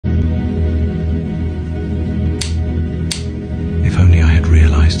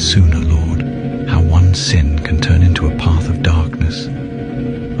realized sooner, Lord, how one sin can turn into a path of darkness.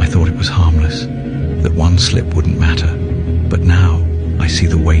 I thought it was harmless, that one slip wouldn't matter, but now I see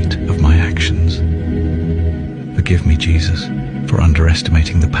the weight of my actions. Forgive me, Jesus, for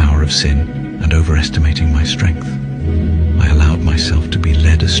underestimating the power of sin and overestimating my strength. I allowed myself to be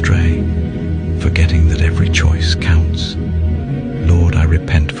led astray, forgetting that every choice counts. Lord, I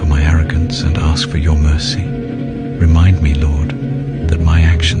repent for my arrogance and ask for your mercy. Remind me, Lord, that my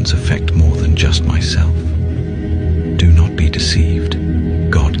actions affect more than just myself. Do not be deceived.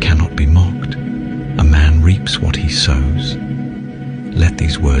 God cannot be mocked. A man reaps what he sows. Let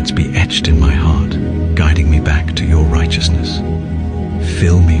these words be etched in my heart, guiding me back to your righteousness.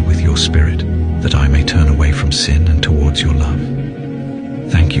 Fill me with your Spirit, that I may turn away from sin and towards your love.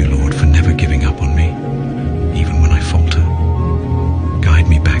 Thank you, Lord, for never giving up on me, even when I falter. Guide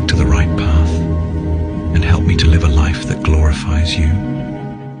me back to the right path, and help me to live a life that glorifies you.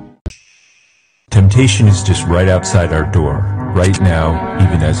 Temptation is just right outside our door, right now,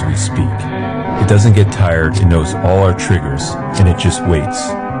 even as we speak. It doesn't get tired, it knows all our triggers, and it just waits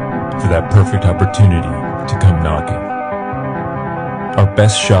for that perfect opportunity to come knocking. Our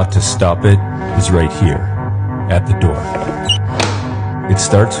best shot to stop it is right here, at the door. It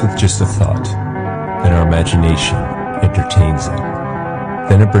starts with just a thought, then our imagination entertains it.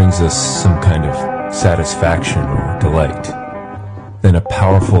 Then it brings us some kind of satisfaction or delight. Then a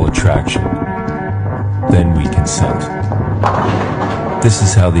powerful attraction. Then we consent. This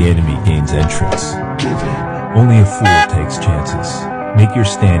is how the enemy gains entrance. Only a fool takes chances. Make your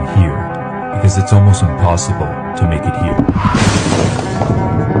stand here, because it's almost impossible to make it here.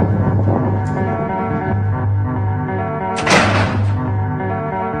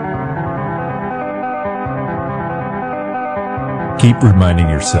 Keep reminding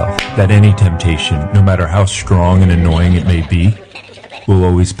yourself that any temptation, no matter how strong and annoying it may be, will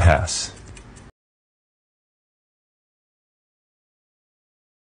always pass.